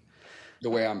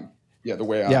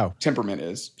temperament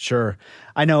is. Sure.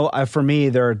 I know for me,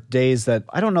 there are days that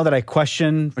I don't know that I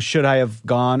question, should I have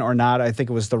gone or not? I think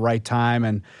it was the right time,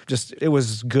 and just, it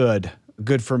was good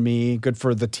for me, good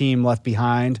for the team left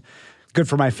behind, good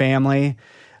for my family.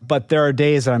 But there are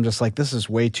days that I'm just like, this is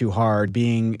way too hard,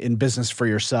 being in business for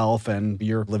yourself and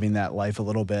you're living that life a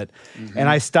little bit. Mm-hmm. And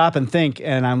I stop and think,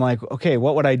 and I'm like, okay,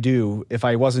 what would I do if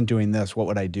I wasn't doing this? What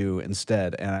would I do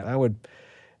instead? And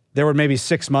there would maybe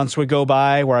 6 months would go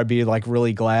by where I'd be like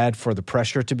really glad for the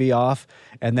pressure to be off.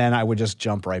 And then I would just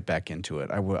jump right back into it.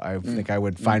 I think I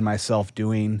would find myself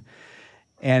doing.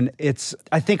 And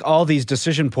I think all these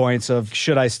decision points of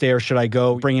should I stay or should I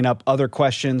go, bringing up other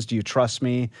questions. Do you trust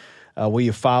me? Will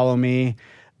you follow me?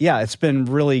 Yeah, it's been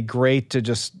really great to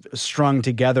just strung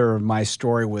together my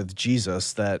story with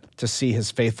Jesus, to see his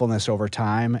faithfulness over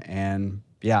time. And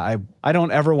yeah, I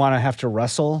don't ever want to have to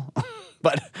wrestle,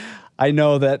 but I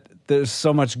know that there's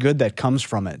so much good that comes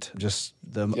from it. Just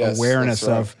the awareness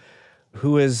of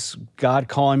who is God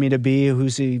calling me to be?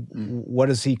 What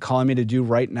is he calling me to do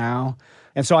right now?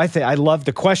 And so I love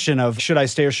the question of should I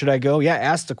stay or should I go? Yeah,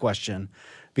 ask the question,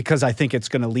 because I think it's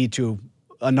going to lead to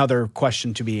another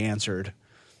question to be answered.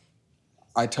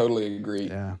 I totally agree.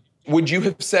 Yeah. Would you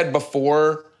have said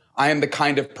before, I am the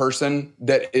kind of person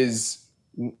that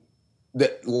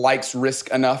likes risk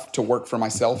enough to work for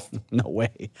myself? No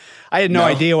way. I had no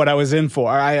idea what I was in for.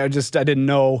 I didn't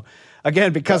know.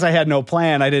 Again, because I had no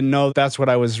plan, I didn't know that's what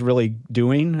I was really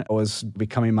doing. I was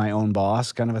becoming my own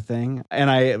boss kind of a thing. And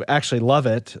I actually love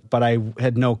it, but I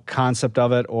had no concept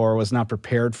of it or was not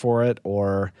prepared for it,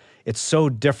 or it's so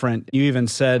different. You even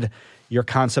said your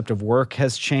concept of work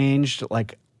has changed.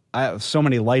 Like, so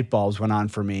many light bulbs went on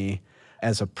for me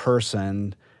as a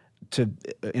person, to,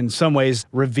 in some ways,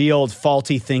 revealed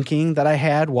faulty thinking that I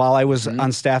had while I was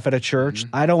on staff at a church.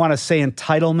 I don't want to say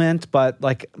entitlement, but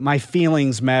like my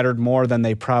feelings mattered more than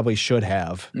they probably should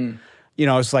have.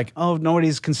 It's like, oh,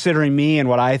 nobody's considering me and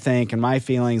what I think and my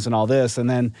feelings and all this. And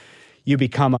then you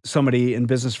become somebody in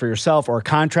business for yourself or a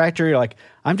contractor. You're like,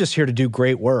 I'm just here to do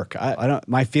great work.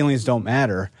 My feelings don't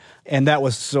matter. And that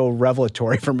was so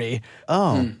revelatory for me.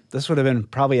 This would have been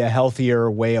probably a healthier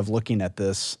way of looking at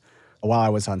this while I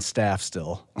was on staff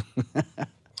still.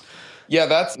 Yeah,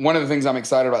 that's one of the things I'm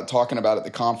excited about talking about at the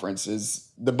conference is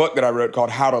the book that I wrote called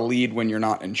How to Lead When You're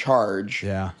Not in Charge.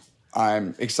 Yeah.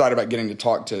 I'm excited about getting to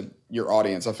talk to your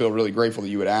audience. I feel really grateful that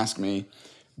you would ask me.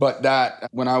 But that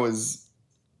when I was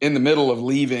in the middle of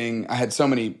leaving, I had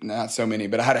not so many,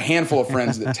 but I had a handful of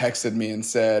friends that texted me and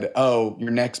said, oh,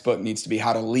 your next book needs to be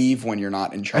How to Leave When You're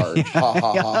Not in Charge. Ha,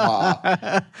 ha, ha,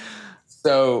 ha.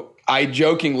 So I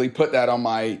jokingly put that on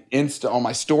my on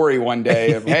my story one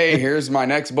day of, hey, here's my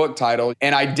next book title.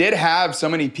 And I did have so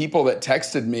many people that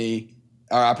texted me,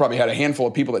 or I probably had a handful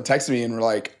of people that texted me and were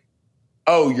like,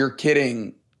 oh, you're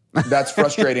kidding. That's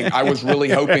frustrating. I was really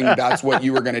hoping that's what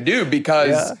you were going to do,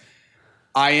 because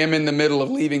I am in the middle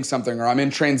of leaving something, or I'm in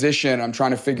transition. I'm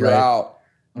trying to figure out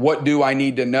what do I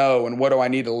need to know and what do I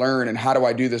need to learn and how do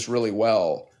I do this really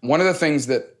well? One of the things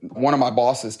that one of my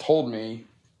bosses told me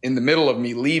in the middle of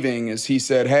me leaving is he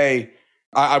said, hey,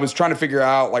 I was trying to figure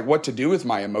out like what to do with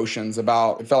my emotions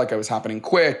about, it felt like I was happening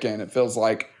quick and it feels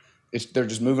like they're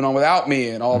just moving on without me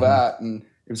and all that. And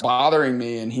it was bothering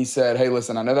me. And he said, hey,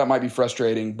 listen, I know that might be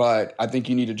frustrating, but I think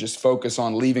you need to just focus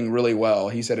on leaving really well.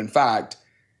 He said, in fact,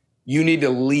 you need to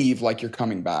leave like you're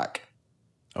coming back.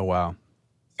 Oh, wow.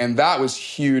 And that was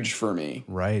huge for me.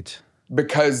 Right.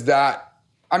 Because that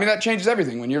changes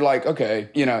everything when you're like, okay,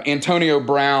 Antonio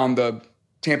Brown, the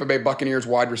Tampa Bay Buccaneers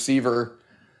wide receiver,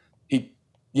 he,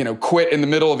 quit in the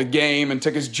middle of a game and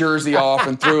took his jersey off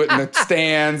and threw it in the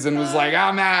stands and was like,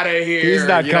 I'm out of here. He's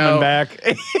not coming back.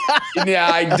 Yeah,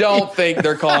 I don't think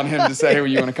they're calling him to say, hey,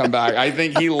 you want to come back? I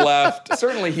think he left.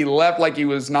 Certainly he left like he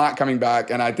was not coming back.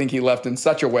 And I think he left in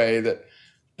such a way that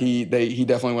he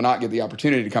definitely will not get the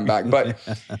opportunity to come back. But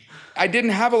I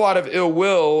didn't have a lot of ill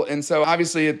will. And so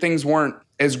obviously things weren't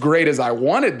as great as I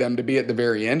wanted them to be at the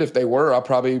very end. If they were, I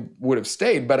probably would have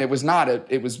stayed. But it was not.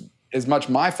 It was as much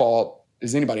my fault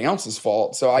as anybody else's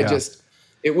fault. So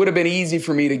it would have been easy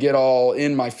for me to get all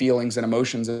in my feelings and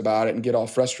emotions about it and get all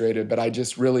frustrated. But I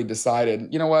just really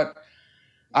decided, you know what?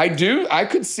 I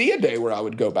could see a day where I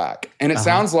would go back. And it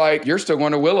sounds like you're still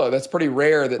going to Willow. That's pretty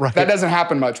rare. That doesn't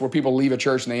happen much where people leave a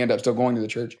church and they end up still going to the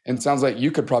church. And it sounds like you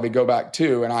could probably go back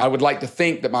too. And I would like to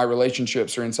think that my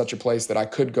relationships are in such a place that I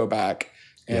could go back.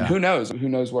 And who knows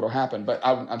what will happen. But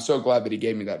I'm so glad that he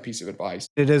gave me that piece of advice.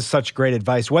 It is such great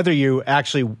advice. Whether you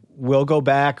actually will go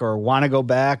back or want to go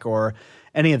back or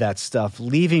any of that stuff,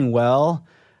 leaving well,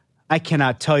 I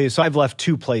cannot tell you. So I've left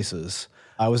 2 places.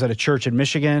 I was at a church in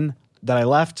Michigan that I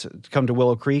left to come to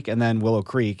Willow Creek and then Willow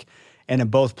Creek. And in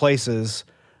both places,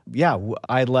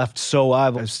 I left so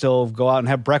I still go out and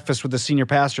have breakfast with the senior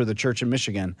pastor of the church in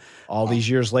Michigan all these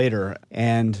years later.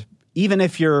 And even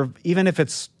if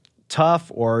it's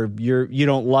tough or you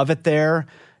don't love it there,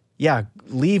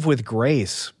 leave with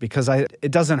grace because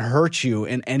it doesn't hurt you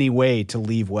in any way to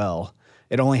leave well.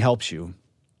 It only helps you.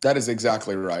 That is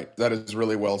exactly right. That is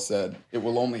really well said. It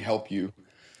will only help you.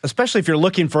 Especially if you're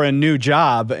looking for a new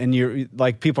job and you're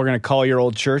like people are going to call your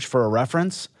old church for a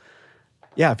reference.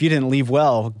 Yeah, if you didn't leave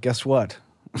well, guess what?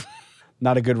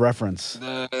 Not a good reference.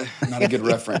 Not a good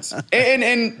reference. And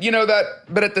that,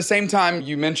 but at the same time,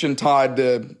 you mentioned,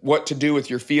 Todd, what to do with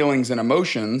your feelings and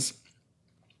emotions.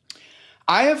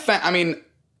 I have found,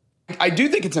 I do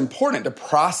think it's important to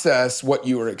process what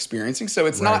you are experiencing. So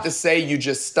it's not to say you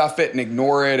just stuff it and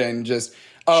ignore it and just,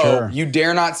 you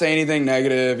dare not say anything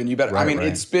negative and you better.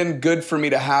 It's been good for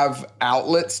me to have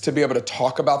outlets to be able to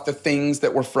talk about the things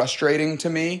that were frustrating to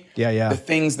me. The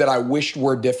things that I wished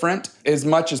were different as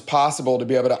much as possible to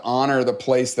be able to honor the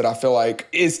place that I feel like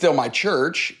is still my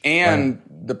church and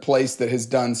the place that has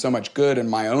done so much good in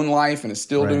my own life and is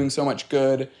still doing so much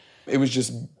good. It was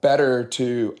just better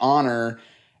to honor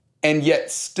and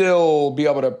yet still be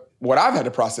able to, what I've had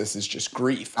to process is just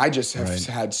grief. I just have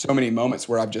had so many moments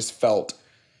where I've just felt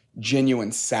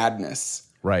genuine sadness.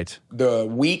 Right. The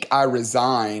week I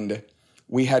resigned,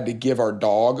 we had to give our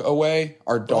dog away.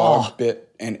 Our dog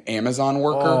bit an Amazon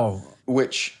worker,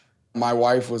 which my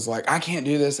wife was like, I can't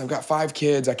do this. I've got 5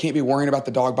 kids. I can't be worrying about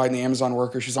the dog biting the Amazon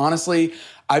worker. She's honestly,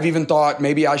 I've even thought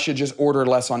maybe I should just order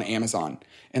less on Amazon.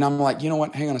 And I'm like, you know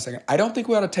what? Hang on a second. I don't think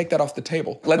we ought to take that off the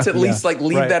table. Let's at least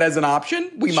leave that as an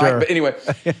option. We might. But anyway,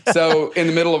 so in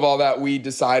the middle of all that, we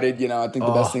decided, I think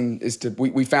the best thing is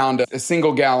we found a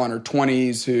single gal in her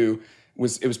 20s who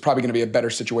it was probably going to be a better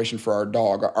situation for our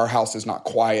dog. Our house is not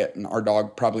quiet and our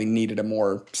dog probably needed a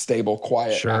more stable,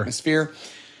 quiet atmosphere.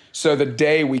 So the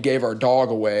day we gave our dog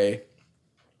away,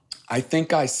 I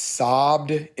think I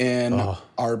sobbed in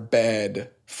our bed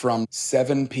from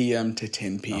 7 p.m. to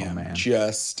 10 p.m.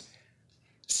 Just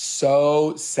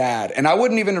so sad. And I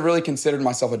wouldn't even have really considered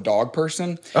myself a dog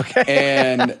person. Okay.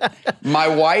 And my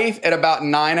wife at about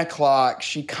 9 o'clock,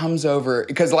 she comes over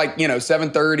because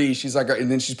 7:30, she's like,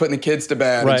 and then she's putting the kids to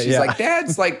bed. And she's like,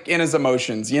 Dad's in his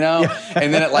emotions, And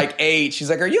then at 8, she's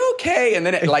like, are you okay? And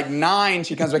then at 9,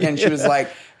 she comes back in and she was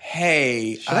like,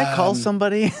 hey. Should I call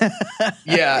somebody?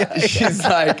 She's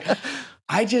like,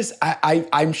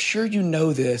 I'm sure you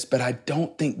know this, but I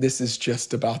don't think this is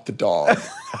just about the dog.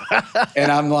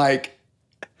 And I'm like,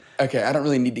 okay, I don't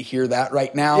really need to hear that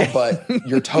right now, but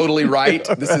you're totally right.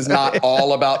 This is not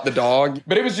all about the dog.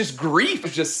 But it was just grief. It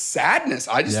was just sadness.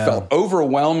 I just felt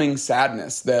overwhelming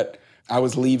sadness that I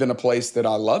was leaving a place that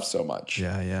I love so much.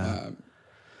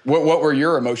 What were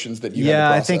your emotions that you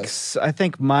had to process? I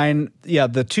think mine,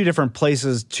 the 2 different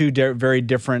places, 2 very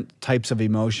different types of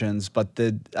emotions. But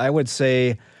I would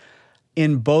say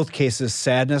in both cases,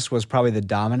 sadness was probably the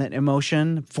dominant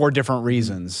emotion for different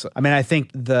reasons. I mean, I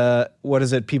think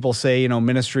people say,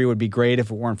 ministry would be great if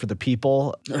it weren't for the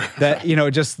people. That,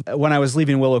 just when I was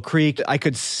leaving Willow Creek, I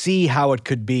could see how it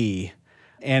could be,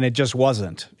 and it just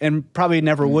wasn't, and probably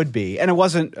never would be. And it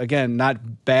wasn't, again,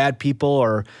 not bad people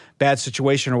or bad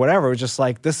situation or whatever. It was just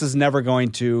like, this is never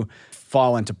going to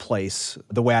fall into place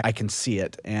the way I can see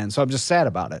it. And so I'm just sad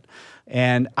about it.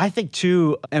 And I think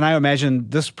too, and I imagine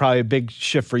this is probably a big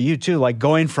shift for you too, like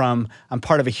going from, I'm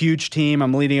part of a huge team,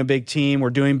 I'm leading a big team, we're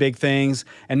doing big things,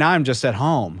 and now I'm just at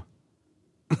home,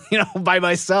 by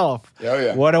myself. Oh,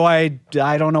 yeah. What do I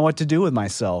don't know what to do with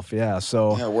myself. Yeah.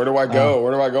 So where do I go?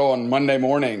 Where do I go on Monday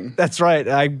morning? That's right.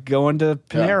 I go into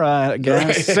Panera again,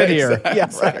 right. Sit here.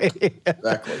 Exactly.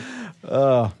 Exactly.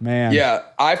 Oh, man. Yeah.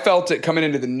 I felt it coming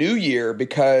into the new year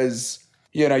because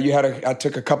I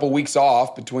took a couple weeks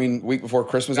off week before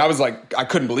Christmas. I was like, I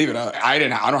couldn't believe it. I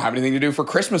don't have anything to do for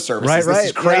Christmas services. This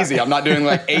is crazy. Yeah. I'm not doing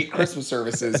like 8 Christmas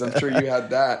services. I'm sure you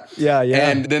had that. Yeah.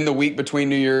 And then the week between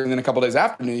New Year's and then a couple days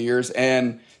after New Year's.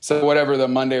 And so whatever the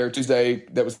Monday or Tuesday,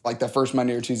 that was like the first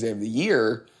Monday or Tuesday of the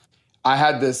year, I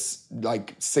had this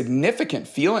like significant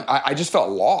feeling. I just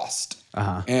felt lost.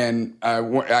 Uh-huh. And I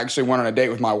actually went on a date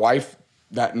with my wife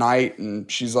that night, and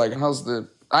she's like,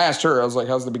 I asked her, I was like,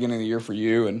 how's the beginning of the year for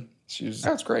you? And she was,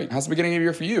 that's great. How's the beginning of the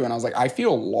year for you? And I was like, I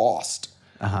feel lost.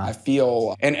 Uh-huh. I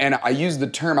feel, and I use the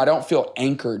term, I don't feel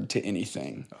anchored to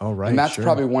anything. Oh, right. And that's sure.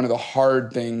 probably one of the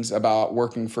hard things about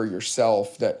working for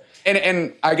yourself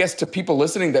and I guess to people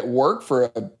listening that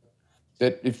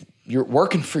that if you're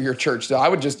working for your church, so I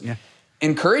would just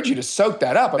encourage you to soak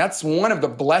that up. And that's one of the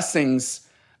blessings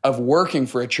of working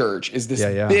for a church is this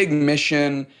big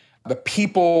mission, the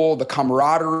people, the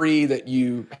camaraderie that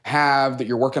you have, that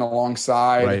you're working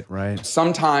alongside. Right.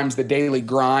 Sometimes the daily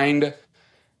grind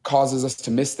causes us to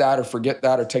miss that or forget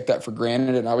that or take that for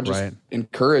granted. And I would just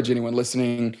encourage anyone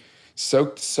listening,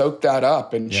 soak that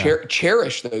up and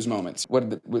cherish those moments. What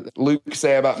did Luke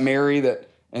say about Mary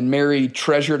and Mary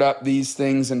treasured up these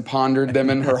things and pondered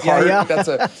them in her heart.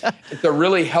 It's a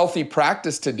really healthy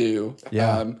practice to do.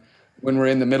 Yeah. When we're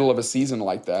in the middle of a season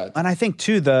like that. And I think,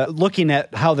 too, looking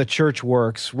at how the church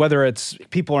works, whether it's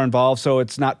people are involved, so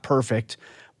it's not perfect,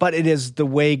 but it is the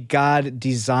way God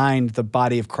designed the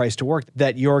body of Christ to work,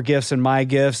 that your gifts and my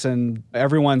gifts and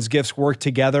everyone's gifts work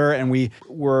together, and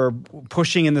we're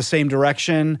pushing in the same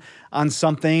direction on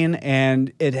something,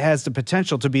 and it has the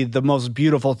potential to be the most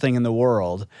beautiful thing in the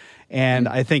world. And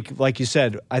I think, like you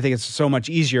said, I think it's so much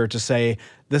easier to say,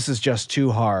 this is just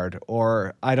too hard,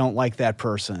 or I don't like that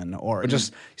person, or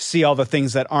just see all the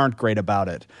things that aren't great about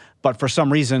it. But for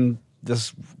some reason,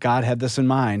 God had this in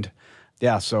mind.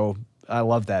 Yeah, so I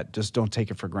love that. Just don't take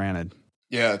it for granted.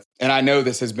 Yeah, and I know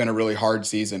this has been a really hard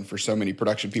season for so many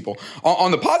production people.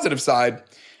 On the positive side,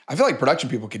 I feel like production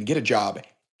people can get a job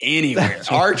anywhere.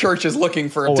 Our church is looking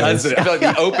for a dozen. I feel like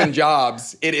the open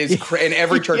jobs, it is, in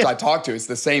every church I talk to, it's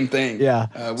the same thing. Yeah.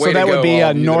 So that would be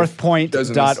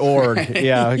northpoint.org.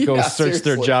 Yeah, go search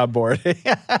their job board.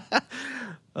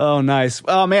 Oh, nice.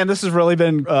 Oh, man, this has really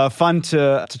been fun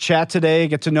to chat today,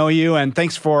 get to know you, and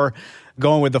thanks for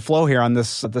going with the flow here on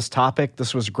this topic.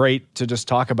 This was great to just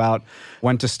talk about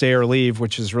when to stay or leave,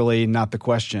 which is really not the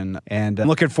question. And I'm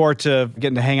looking forward to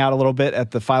getting to hang out a little bit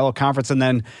at the Philo conference, and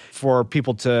then for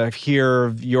people to hear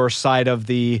your side of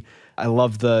I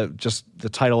love the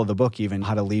title of the book, even,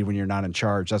 How to Lead When You're Not in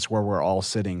Charge. That's where we're all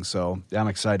sitting. So I'm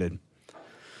excited.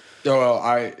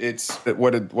 What's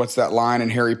that line in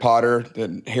Harry Potter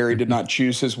that Harry did not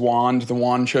choose his wand, the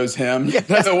wand chose him? Yes.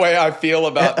 That's the way I feel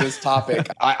about this topic.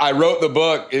 I wrote the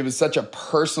book. It was such a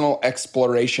personal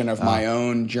exploration of my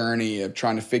own journey of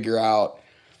trying to figure out,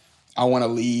 I want to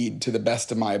lead to the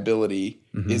best of my ability.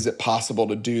 Mm-hmm. Is it possible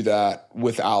to do that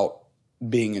without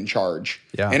being in charge?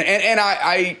 Yeah. And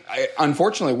I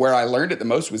unfortunately, where I learned it the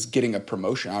most was getting a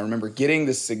promotion. I remember getting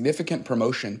this significant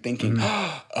promotion thinking,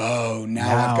 oh,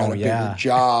 now I've got a bigger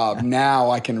job.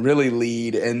 Now I can really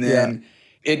lead. And then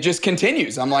it just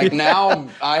continues. I'm like, now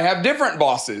I have different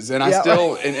bosses and I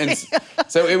still, and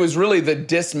so it was really the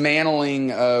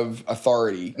dismantling of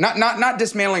authority. Not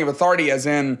dismantling of authority as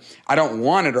in I don't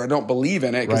want it or I don't believe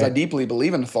in it, because I deeply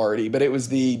believe in authority, but it was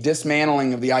the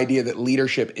dismantling of the idea that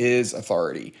leadership is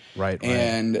authority. Right.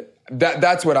 And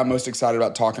that's what I'm most excited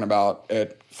about talking about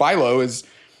at Philo is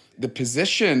the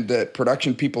position that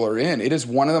production people are in. It is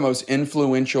one of the most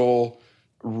influential,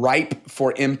 ripe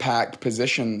for impact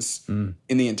positions in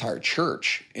the entire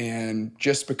church. And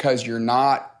just because you're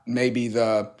not maybe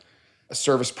the a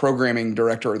service programming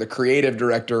director or the creative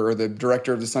director or the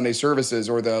director of the Sunday services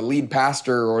or the lead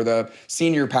pastor or the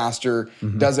senior pastor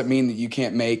doesn't mean that you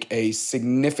can't make a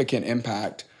significant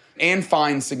impact and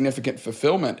find significant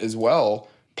fulfillment as well,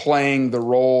 playing the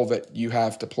role that you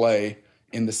have to play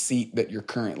in the seat that you're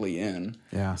currently in.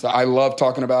 Yeah. So I love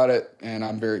talking about it, and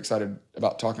I'm very excited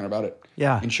about talking about it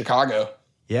in Chicago.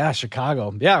 Yeah,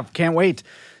 Chicago. Yeah, can't wait.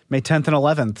 May 10th and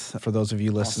 11th for those of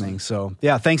you listening. Awesome.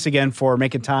 So, thanks again for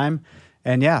making time.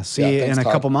 And see you in a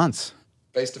couple months.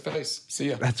 Face to face. See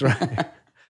ya. That's right.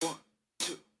 1,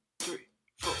 2, 3,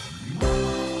 4.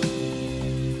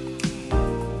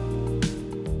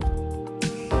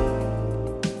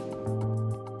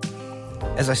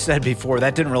 As I said before,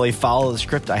 that didn't really follow the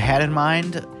script I had in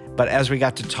mind, but as we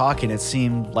got to talking, it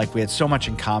seemed like we had so much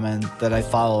in common that I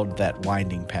followed that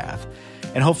winding path.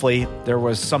 And hopefully there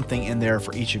was something in there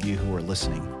for each of you who were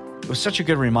listening. It was such a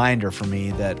good reminder for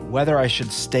me that whether I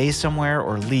should stay somewhere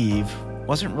or leave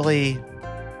wasn't really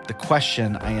the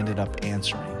question I ended up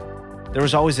answering. There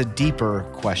was always a deeper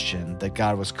question that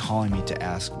God was calling me to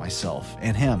ask myself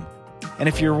and Him. And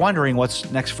if you're wondering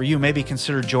what's next for you, maybe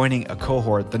consider joining a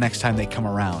cohort the next time they come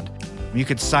around. You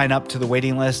could sign up to the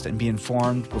waiting list and be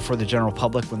informed before the general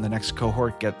public when the next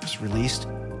cohort gets released.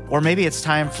 Or maybe it's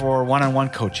time for one-on-one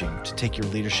coaching to take your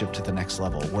leadership to the next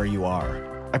level where you are.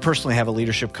 I personally have a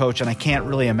leadership coach, and I can't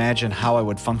really imagine how I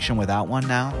would function without one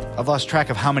now. I've lost track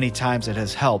of how many times it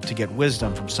has helped to get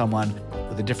wisdom from someone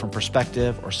with a different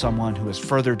perspective or someone who is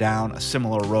further down a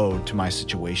similar road to my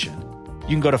situation. You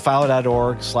can go to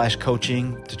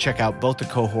philo.org/coaching to check out both the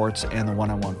cohorts and the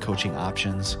one-on-one coaching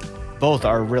options. Both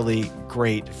are really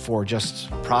great for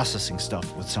just processing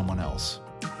stuff with someone else.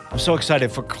 I'm so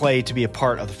excited for Clay to be a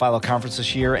part of the Philo Conference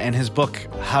this year and his book,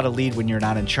 How to Lead When You're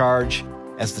Not in Charge,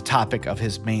 as the topic of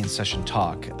his main session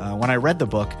talk. When I read the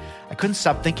book, I couldn't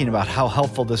stop thinking about how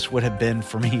helpful this would have been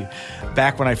for me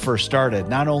back when I first started.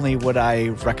 Not only would I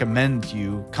recommend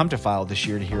you come to Philo this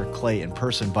year to hear Clay in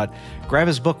person, but grab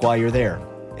his book while you're there.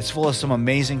 It's full of some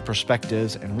amazing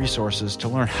perspectives and resources to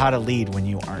learn how to lead when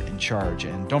you aren't in charge.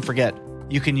 And don't forget,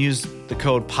 you can use the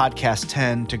code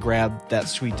podcast10 to grab that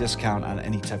sweet discount on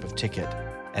any type of ticket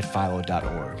at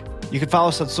philo.org. You can follow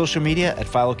us on social media at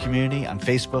Philo Community on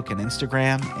Facebook and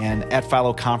Instagram, and at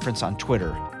Philo Conference on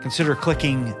Twitter. Consider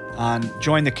clicking on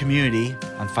Join the Community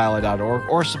on philo.org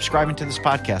or subscribing to this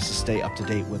podcast to stay up to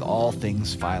date with all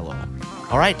things Philo.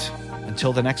 All right,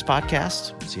 until the next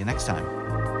podcast, see you next time.